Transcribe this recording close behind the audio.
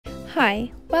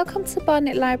Hi, welcome to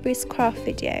Barnet Library's craft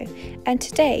video, and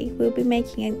today we'll be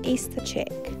making an Easter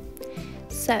chick.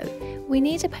 So, we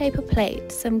need a paper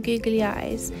plate, some googly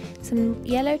eyes, some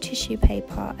yellow tissue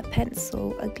paper, a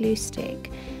pencil, a glue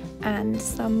stick, and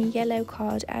some yellow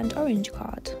card and orange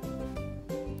card.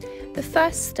 The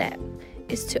first step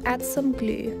is to add some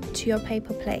glue to your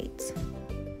paper plate.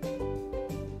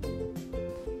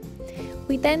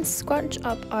 We then scrunch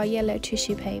up our yellow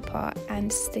tissue paper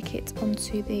and stick it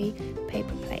onto the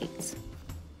paper plate.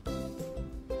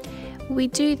 We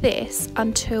do this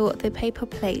until the paper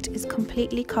plate is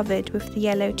completely covered with the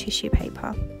yellow tissue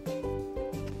paper.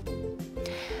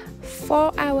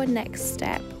 For our next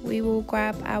step, we will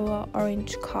grab our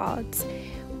orange cards.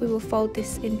 We will fold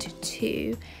this into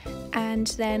two, and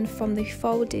then from the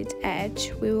folded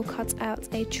edge, we will cut out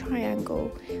a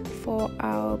triangle for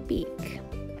our beak.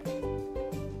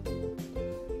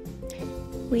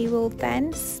 We will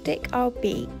then stick our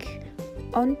beak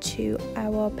onto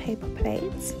our paper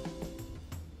plate.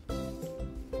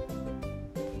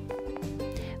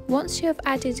 Once you have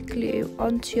added glue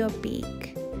onto your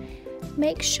beak,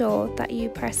 make sure that you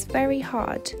press very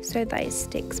hard so that it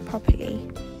sticks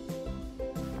properly.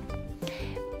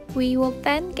 We will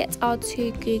then get our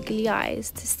two googly eyes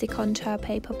to stick onto our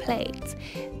paper plate.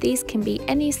 These can be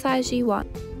any size you want.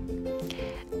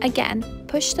 Again,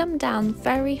 push them down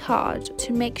very hard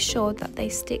to make sure that they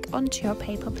stick onto your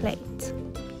paper plate.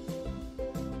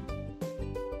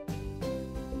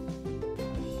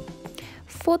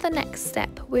 For the next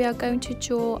step, we are going to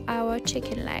draw our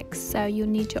chicken legs, so you'll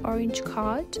need your orange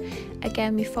card.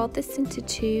 Again, we fold this into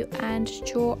two and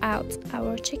draw out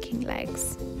our chicken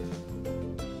legs.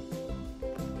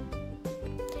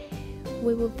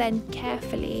 We will then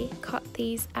carefully cut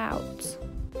these out.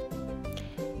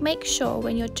 Make sure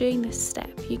when you're doing this step,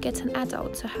 you get an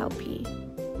adult to help you.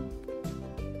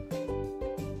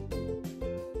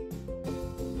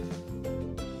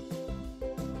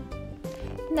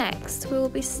 Next, we will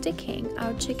be sticking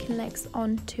our chicken legs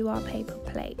onto our paper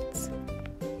plates.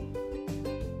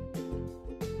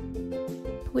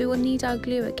 We will need our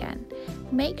glue again.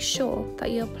 Make sure that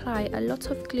you apply a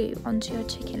lot of glue onto your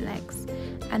chicken legs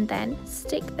and then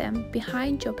stick them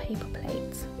behind your paper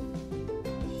plate.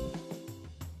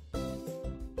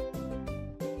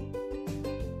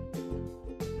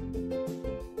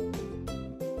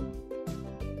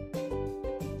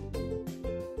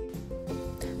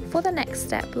 For the next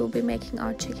step, we will be making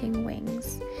our chicken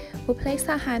wings. We'll place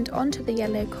our hand onto the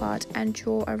yellow card and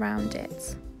draw around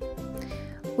it.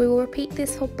 We will repeat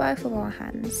this for both of our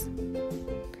hands.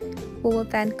 We will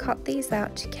then cut these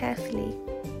out carefully.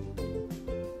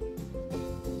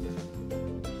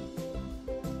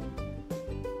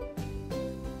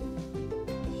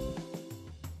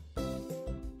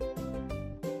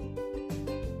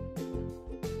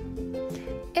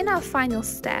 In our final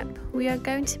step, we are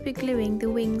going to be gluing the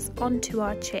wings onto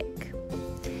our chick.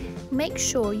 Make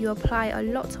sure you apply a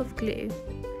lot of glue.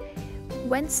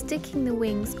 When sticking the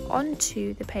wings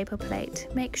onto the paper plate,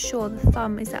 make sure the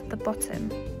thumb is at the bottom.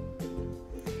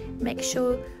 Make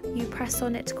sure you press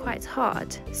on it quite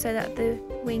hard so that the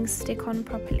wings stick on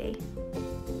properly.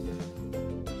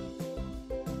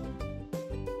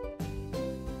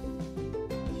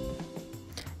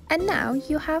 And now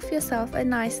you have yourself a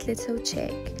nice little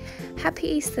chick. Happy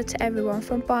Easter to everyone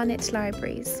from Barnet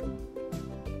Libraries.